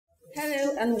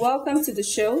Hello and welcome to the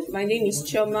show. My name is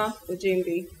Chioma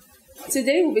Ojembe.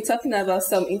 Today we'll be talking about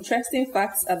some interesting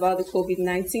facts about the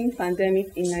COVID-19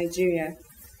 pandemic in Nigeria.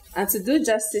 And to do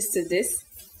justice to this,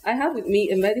 I have with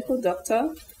me a medical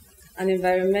doctor, an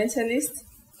environmentalist,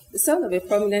 the son of a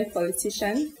prominent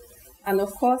politician, and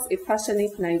of course a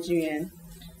passionate Nigerian.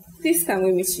 Please can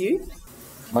we meet you?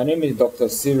 My name is Dr.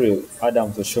 Cyril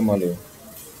Adams Oshiomhole.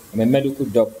 I'm a medical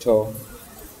doctor,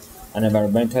 an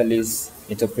environmentalist,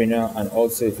 entrepreneur, and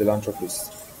also a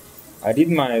philanthropist. I did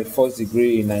my first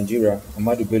degree in Nigeria,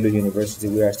 Ahmadu Bello University,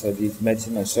 where I studied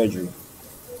medicine and surgery.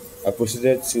 I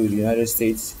proceeded to the United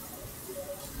States,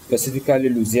 specifically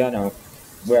Louisiana,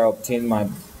 where I obtained my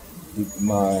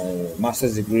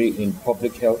master's degree in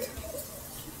public health,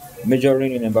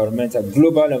 majoring in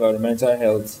global environmental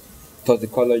health,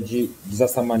 toxicology,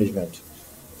 disaster management.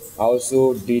 I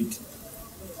also did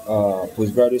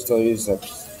postgraduate studies at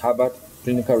Harvard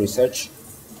Clinical Research,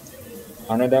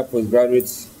 another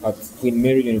postgraduate at Queen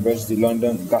Mary University,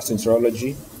 London,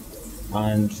 gastroenterology,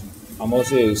 and I'm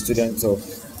also a student of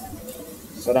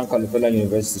Southern California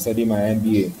University studying my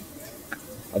MBA.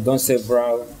 I've done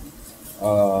several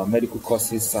medical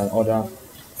courses and other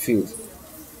fields.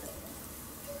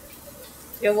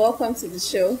 You're welcome to the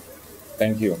show.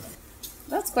 Thank you.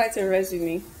 That's quite a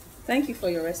resume. Thank you for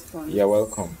your response. You're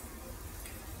welcome.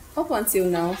 Up until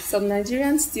now, some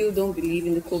Nigerians still don't believe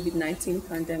in the COVID-19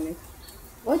 pandemic.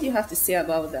 What do you have to say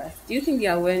about that? Do you think the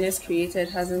awareness created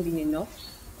hasn't been enough?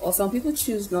 Or some people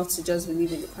choose not to just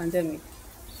believe in the pandemic?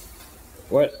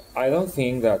 Well, I don't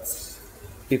think that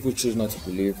people choose not to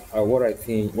believe.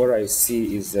 What I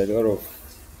see is a lot of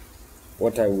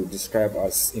what I would describe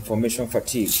as information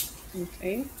fatigue.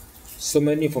 Okay. So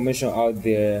many information out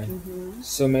there,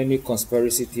 so many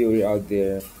conspiracy theory out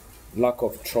there, lack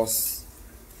of trust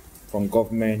from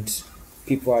government,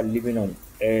 people are living on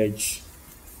edge,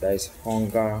 there is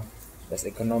hunger, there's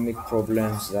economic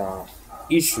problems, there are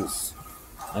issues.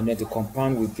 And then to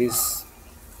compound with this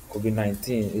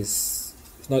COVID-19 is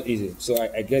not easy. So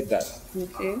I get that.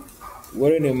 Okay.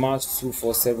 Wearing a mask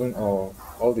 24/7 or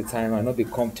all the time might not be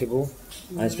comfortable.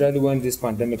 And especially when this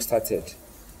pandemic started,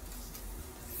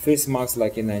 face masks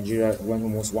like in Nigeria went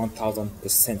almost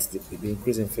 1,000%, the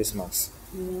increase in face masks.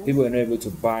 People were not able to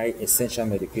buy essential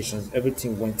medications.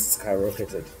 Everything went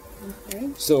skyrocketed. Okay.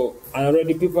 So, and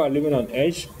already people are living on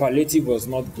edge. Palliative was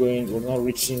not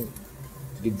reaching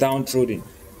the downtrodden.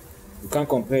 You can't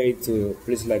compare it to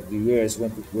places like the US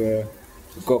where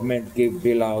the government gave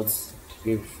bailouts,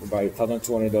 gave about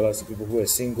 $1,200 to people who were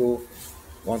single,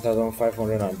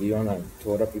 $1,500 and beyond, and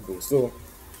to other people. So,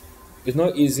 it's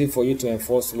not easy for you to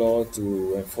enforce law,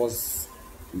 to enforce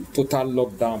total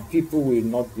lockdown. People will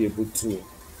not be able to.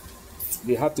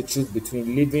 They have to choose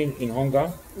between living in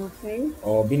hunger,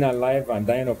 or being alive and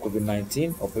dying of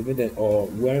COVID-19, or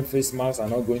wearing face masks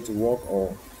and not going to work.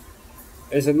 Or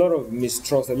there's a lot of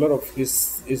mistrust. A lot of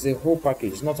this is a whole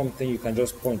package. It's not something you can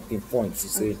just pinpoint to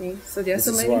say. Okay. So there are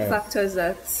so many factors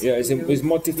that. Yeah, it's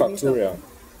multifactorial.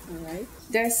 All right.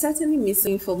 There is certainly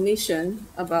misinformation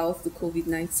about the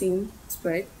COVID-19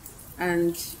 spread.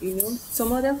 And,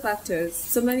 some other factors,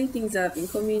 so many things have been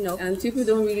coming up and people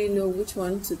don't really know which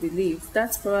one to believe.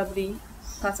 That's probably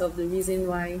part of the reason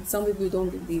why some people don't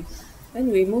believe.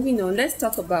 Anyway, moving on, let's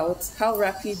talk about how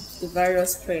rapid the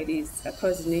virus spread is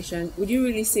across the nation. Would you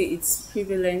really say it's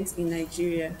prevalent in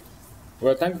Nigeria?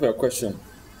 Well, thank you for your question.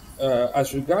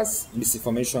 As regards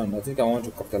misinformation, I think I want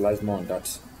to capitalize more on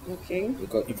that. Okay.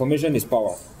 Because information is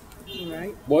power.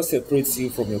 Right. What separates you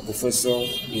from your professor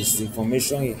is the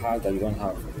information he has that you don't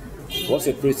have. What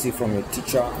separates you from your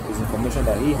teacher is information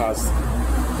that he has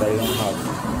that you don't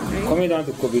have. Okay. Coming down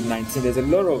to COVID-19, there's a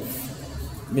lot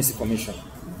of misinformation.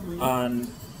 And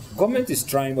government is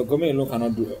trying, but government alone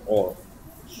cannot do it all.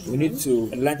 We need to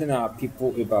enlighten our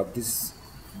people about this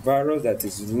virus that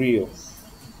is real.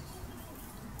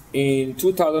 In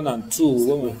 2002,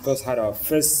 when we first had our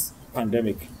first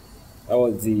pandemic, that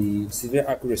was the severe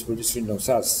acute respiratory syndrome,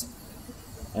 SARS.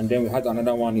 And then we had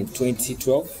another one in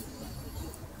 2012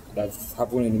 that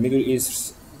happened in the Middle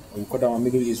East. We call that one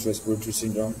Middle East respiratory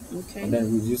syndrome. Okay. And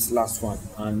then we used the last one.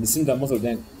 And it seems that most of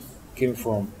them came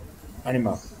from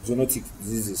animal zoonotic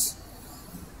diseases.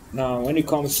 Now, when it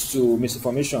comes to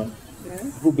misinformation,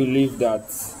 people believe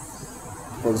that,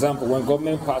 for example, when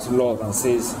government passes laws and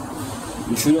says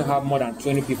you shouldn't have more than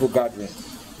 20 people gathering,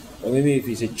 or maybe if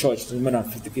it's a church, more than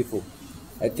 50 people,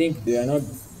 I think they are not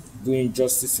doing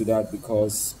justice to that,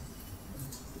 because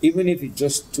even if it's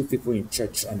just 2 people in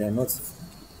church and they're not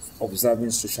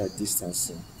observing social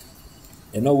distancing,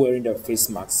 they're not wearing their face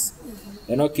masks,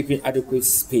 they're not keeping adequate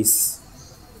space,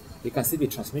 there can still be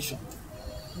transmission.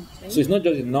 So it's not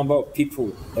just the number of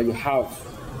people that you have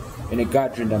in a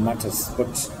gathering that matters,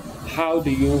 but how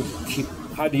do you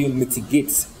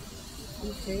mitigate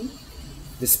Okay.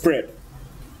 the spread?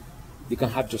 You can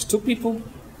have just 2 people,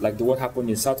 like what happened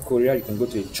in South Korea. You can go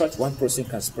to a church, 1 person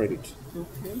can spread it.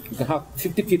 Okay. You can have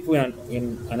 50 people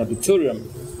in an auditorium,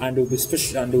 and they'll be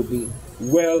special, and they'll be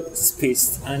well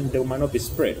spaced, and they might not be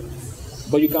spread.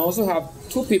 But you can also have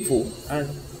 2 people and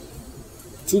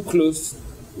too close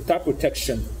without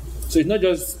protection. So it's not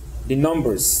just the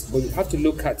numbers, but you have to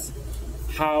look at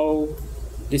how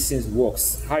this thing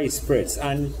works, how it spreads.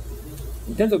 And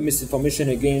in terms of misinformation,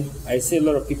 again, I see a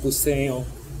lot of people saying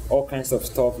all kinds of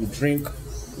stuff. You drink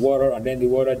water, and then the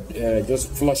water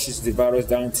just flushes the virus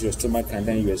down into your stomach, and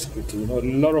then you excrete it. A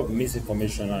lot of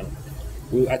misinformation, and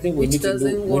I think we need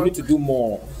to do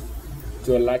more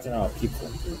to enlighten our people.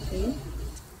 Okay.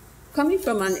 Coming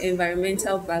from an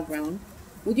environmental background,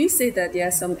 would you say that there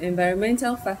are some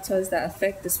environmental factors that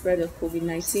affect the spread of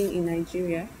COVID-19 in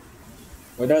Nigeria?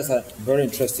 Well, that's a very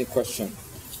interesting question.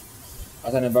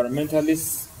 As an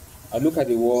environmentalist, I look at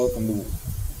the world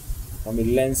from the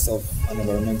lens of an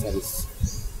environmentalist.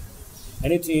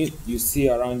 Anything you see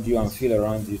around you and feel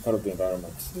around you is part of the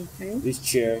environment. Okay. This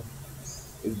chair,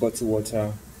 this bottled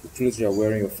water, the clothes you're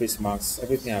wearing, your face masks,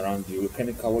 everything around you, the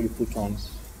chemical, what you put on,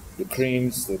 the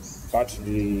creams, the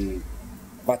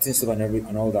bathing soap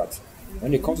and all that.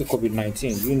 When it comes to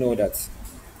COVID-19, you know that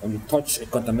when you touch a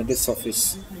contaminated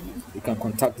surface, you can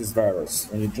contact this virus.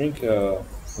 When you drink, when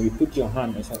you put your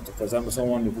hand on, for example,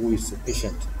 someone who is a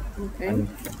patient, and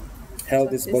held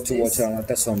this bottled water, and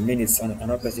after some minutes,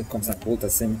 another person comes and holds the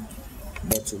same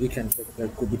bottle, there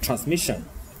could be transmission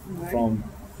from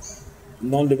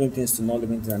non-living things to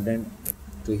non-living things, and then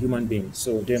to human beings.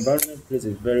 So the environment plays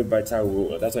a very vital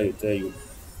role. That's why they tell you,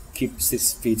 keep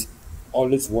 6 feet,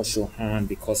 always wash your hand,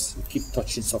 because you keep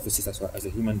touching surfaces as a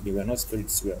human being. We're not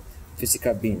spirits, we're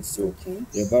physical beings. So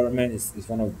the environment is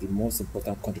one of the most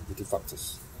important contributing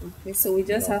factors. Okay, so we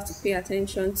just have to pay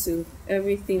attention to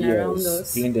everything around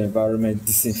us. Clean the environment,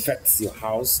 disinfect your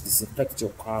house, disinfect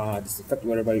your car, disinfect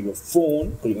wherever your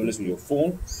phone, because you always with your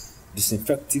phone,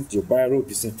 disinfect it, your biro,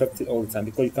 disinfect it all the time,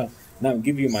 because you can now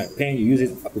give you my pen, you use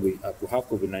it, I could have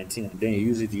COVID-19, and then you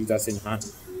use that same hand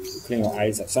to clean your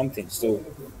eyes or something. So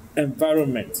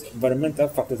environmental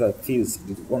factors, I feel, is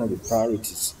one of the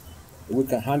priorities. If we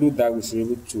can handle that, we should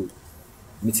be able to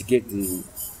mitigate the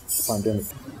pandemic.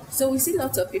 So we see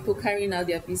lots of people carrying out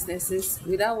their businesses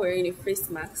without wearing a face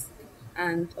mask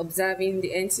and observing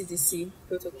the NCDC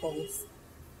protocols.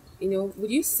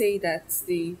 Would you say that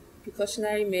the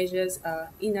precautionary measures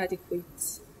are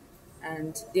inadequate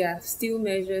and there are still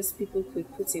measures people could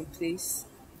put in place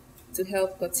to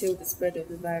help curtail the spread of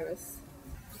the virus?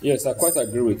 Yes, I quite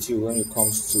agree with you when it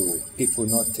comes to people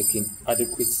not taking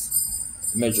adequate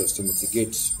measures to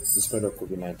mitigate the spread of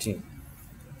COVID-19.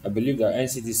 I believe that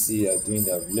NCDC are doing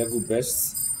their level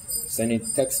best, sending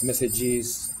text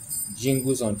messages,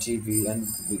 jingles on TV, and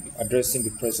addressing the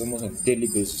press almost on a daily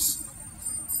basis.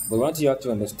 But one thing you have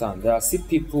to understand, there are still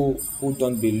people who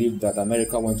don't believe that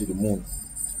America went to the moon.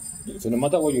 So no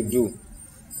matter what you do,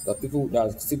 there are people that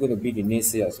are still going to be the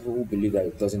naysayers, people who believe that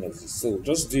it doesn't exist. So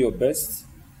just do your best,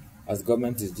 as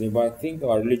government is doing. But I think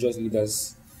our religious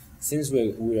leaders, since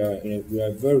we are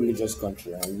a very religious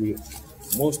country, and we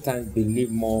most times believe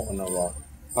more on our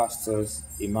pastors,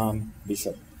 imam,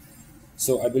 bishop.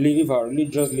 So I believe if our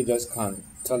religious leaders can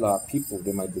tell our people,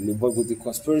 they might believe. But with the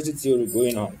conspiracy theory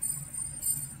going on,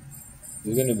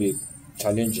 it's going to be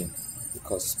challenging,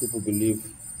 because people believe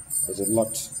there's a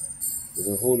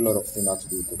whole lot of things that to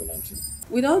do with COVID-19.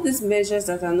 With all these measures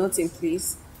that are not in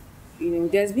place,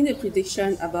 there's been a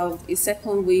prediction about a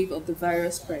second wave of the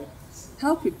virus spread.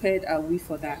 How prepared are we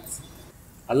for that?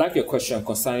 I like your question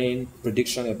concerning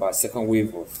prediction about second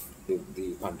wave of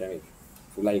the pandemic.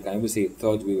 So like you can even say a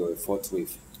third wave or a fourth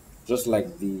wave. Just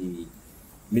like the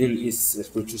Middle East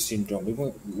respiratory syndrome.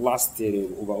 Even last year there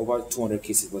were over 200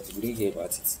 cases, but we didn't hear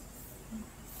about it.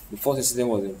 The first incident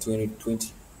was in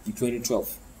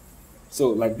 2012. So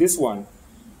like this one,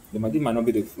 it might not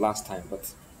be the last time,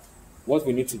 but what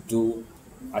we need to do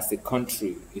as a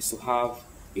country is to have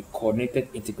a coordinated,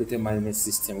 integrated management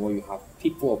system where you have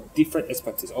people of different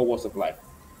expertise, all walks of life.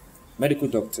 Medical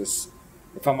doctors,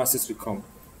 the pharmacists will come,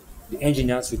 the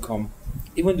engineers will come,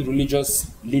 even the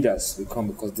religious leaders will come,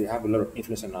 because they have a lot of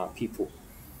influence on our people.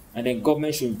 And then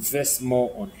government should invest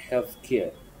more on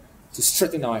healthcare to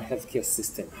strengthen our healthcare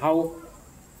system. How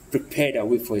prepared are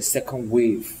we for a second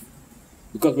wave?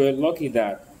 Because we're lucky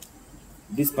that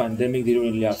this pandemic didn't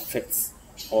really affect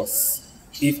us,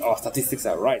 if our statistics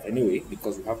are right anyway,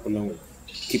 because we have problem with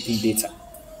keeping data.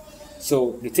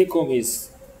 So the take home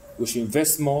is We should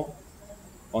invest more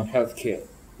on healthcare.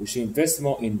 We should invest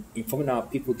more in informing our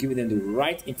people, giving them the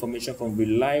right information from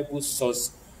reliable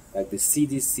source like the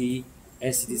CDC,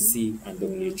 NCDC, and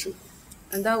WHO.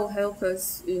 And that will help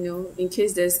us, in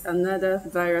case there's another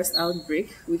virus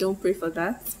outbreak. We don't pray for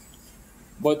that.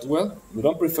 But, well, we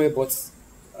don't prefer it, but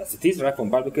as it is right from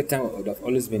biblical time, it would have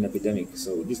always been an epidemic.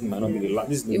 So this might not be the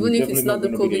last. Even if it's not the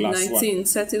COVID-19,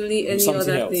 certainly any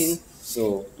other else. thing.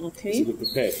 So we should be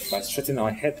prepared by strengthening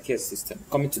our healthcare system,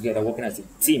 coming together, working as a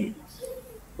team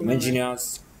from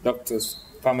engineers, doctors,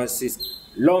 pharmacists,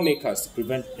 lawmakers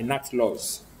to enact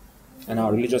laws, and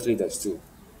our religious leaders too.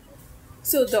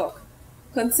 So, Doc,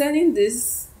 concerning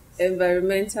these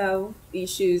environmental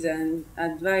issues and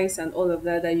advice and all of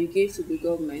that you gave to the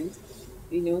government,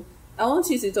 I want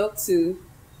you to talk to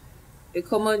a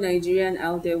common Nigerian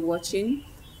out there watching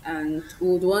and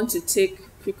would want to take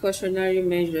precautionary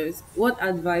measures. What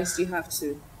advice do you have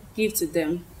to give to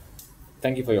them?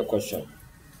 Thank you for your question.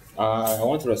 I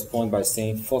want to respond by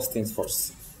saying first things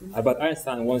first. Albert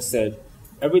Einstein once said,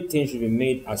 everything should be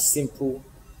made as simple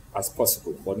as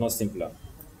possible, but not simpler.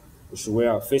 We should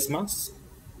wear our face masks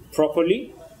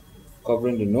properly,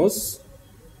 covering the nose,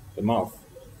 the mouth.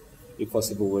 If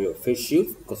possible, wear your face shield,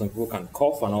 because some people can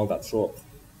cough and all that throw up,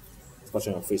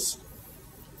 especially on your face.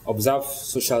 Observe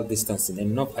social distancing,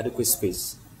 enough adequate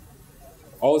space.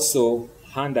 Also,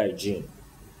 hand hygiene.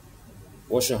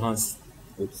 Wash your hands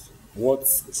with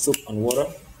soap and water.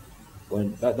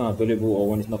 When that's not available or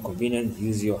when it's not convenient,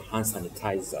 use your hand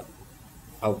sanitizer.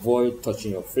 Avoid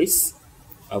touching your face.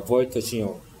 Avoid touching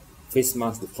your face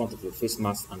mask, the front of your face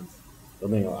mask, and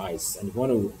rubbing your eyes. And if you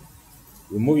want to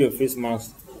remove your face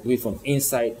mask, do it from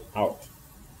inside out,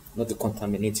 not to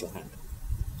contaminate your hand.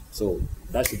 So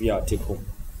that should be our take home.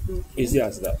 Easy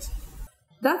as that.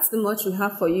 That's the much we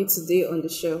have for you today on the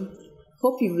show.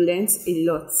 Hope you've learned a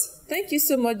lot. Thank you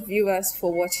so much, viewers,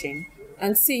 for watching,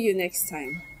 and see you next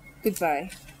time.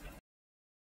 Goodbye.